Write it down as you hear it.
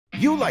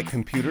You like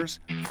computers.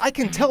 I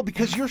can tell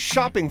because you're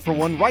shopping for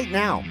one right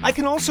now. I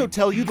can also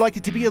tell you'd like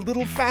it to be a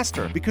little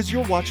faster because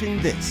you're watching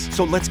this.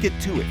 So let's get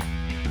to it.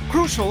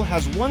 Crucial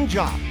has one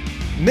job,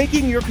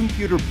 making your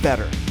computer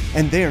better,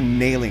 and they're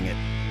nailing it.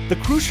 The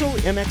Crucial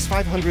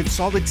MX500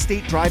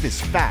 solid-state drive is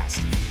fast.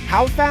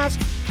 How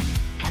fast?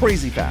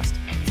 Crazy fast.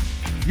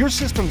 Your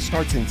system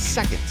starts in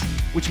seconds,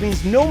 which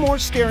means no more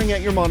staring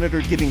at your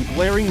monitor giving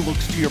glaring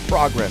looks to your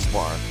progress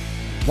bar.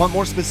 Want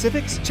more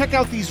specifics? Check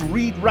out these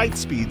read-write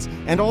speeds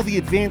and all the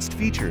advanced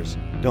features.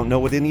 Don't know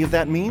what any of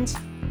that means?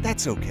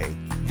 That's okay.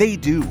 They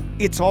do.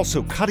 It's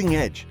also cutting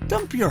edge.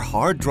 Dump your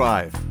hard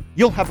drive.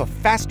 You'll have a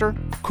faster,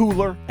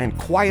 cooler, and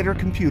quieter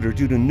computer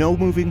due to no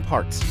moving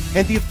parts,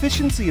 and the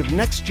efficiency of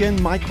next-gen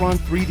Micron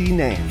 3D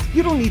NAND.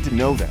 You don't need to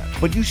know that,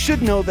 but you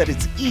should know that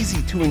it's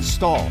easy to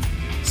install.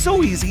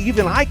 So easy,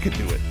 even I could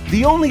do it.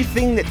 The only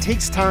thing that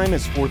takes time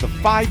is for the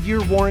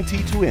 5-year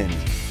warranty to end,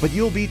 but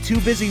you'll be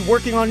too busy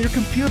working on your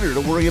computer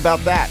to worry about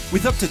that.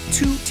 With up to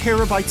 2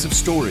 terabytes of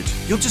storage,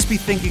 you'll just be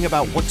thinking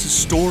about what to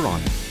store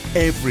on it.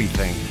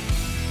 Everything.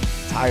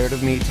 Tired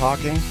of me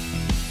talking?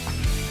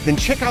 Then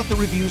check out the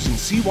reviews and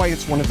see why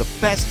it's one of the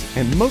best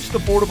and most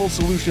affordable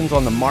solutions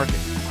on the market.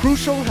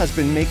 Crucial has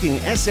been making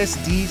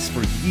SSDs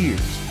for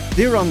years.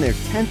 They're on their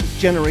 10th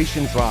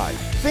generation drive.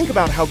 Think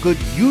about how good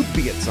you'd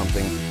be at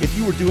something if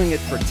you were doing it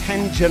for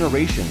 10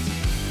 generations.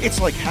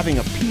 It's like having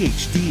a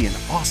PhD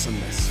in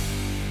awesomeness.